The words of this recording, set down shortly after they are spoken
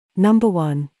Number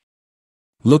 1.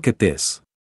 Look at this.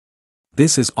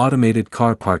 This is automated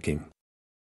car parking.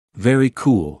 Very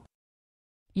cool.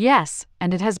 Yes,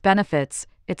 and it has benefits.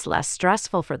 It's less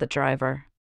stressful for the driver.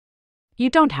 You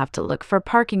don't have to look for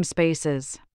parking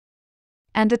spaces.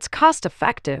 And it's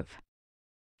cost-effective.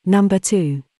 Number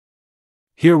 2.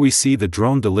 Here we see the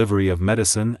drone delivery of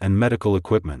medicine and medical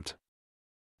equipment.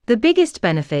 The biggest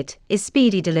benefit is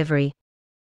speedy delivery.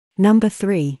 Number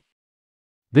 3.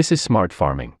 This is smart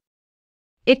farming.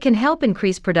 It can help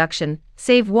increase production,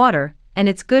 save water, and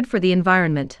it's good for the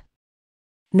environment.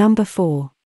 Number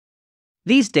 4.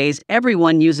 These days,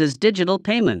 everyone uses digital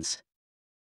payments.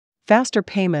 Faster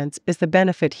payments is the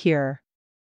benefit here.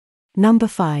 Number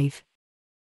 5.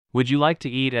 Would you like to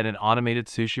eat at an automated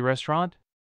sushi restaurant?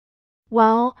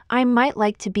 Well, I might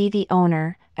like to be the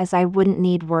owner, as I wouldn't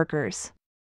need workers.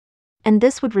 And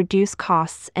this would reduce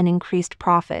costs and increased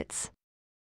profits.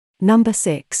 Number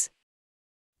 6.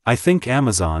 I think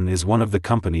Amazon is one of the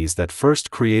companies that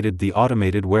first created the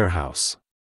automated warehouse.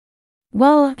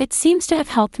 Well, it seems to have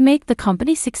helped make the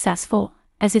company successful,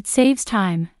 as it saves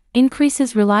time,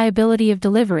 increases reliability of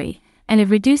delivery, and it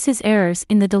reduces errors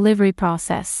in the delivery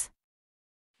process.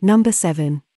 Number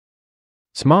 7.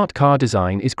 Smart car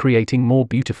design is creating more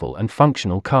beautiful and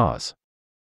functional cars.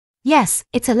 Yes,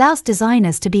 it allows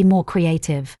designers to be more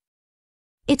creative.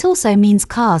 It also means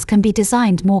cars can be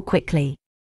designed more quickly.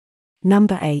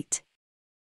 Number 8.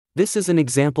 This is an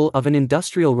example of an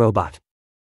industrial robot.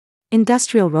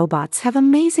 Industrial robots have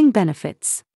amazing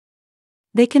benefits.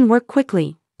 They can work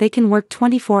quickly, they can work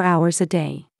 24 hours a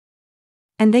day.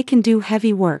 And they can do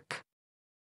heavy work.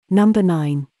 Number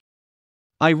 9.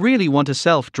 I really want a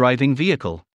self-driving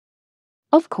vehicle.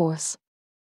 Of course.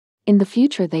 In the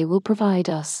future, they will provide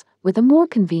us with a more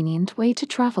convenient way to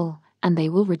travel, and they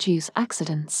will reduce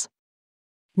accidents.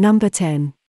 Number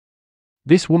 10.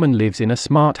 This woman lives in a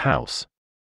smart house.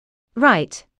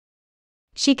 Right.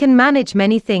 She can manage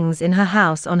many things in her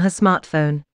house on her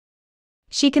smartphone.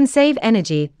 She can save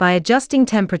energy by adjusting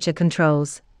temperature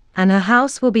controls, and her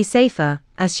house will be safer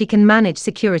as she can manage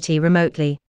security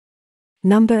remotely.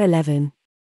 Number 11.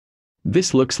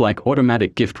 This looks like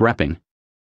automatic gift wrapping.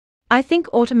 I think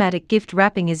automatic gift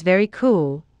wrapping is very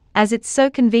cool, as it's so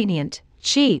convenient,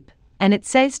 cheap, and it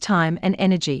saves time and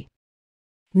energy.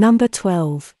 Number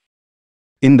 12.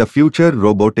 In the future,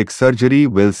 robotic surgery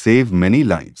will save many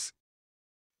lives.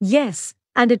 Yes,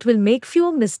 and it will make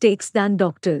fewer mistakes than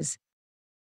doctors.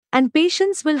 And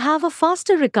patients will have a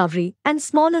faster recovery and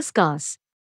smaller scars.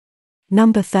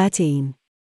 Number 13.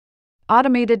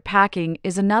 Automated packing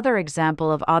is another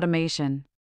example of automation.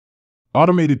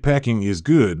 Automated packing is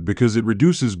good because it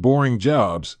reduces boring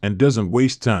jobs and doesn't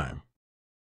waste time.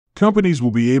 Companies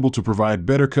will be able to provide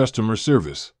better customer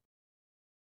service.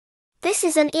 This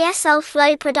is an ESL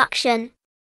Flow production.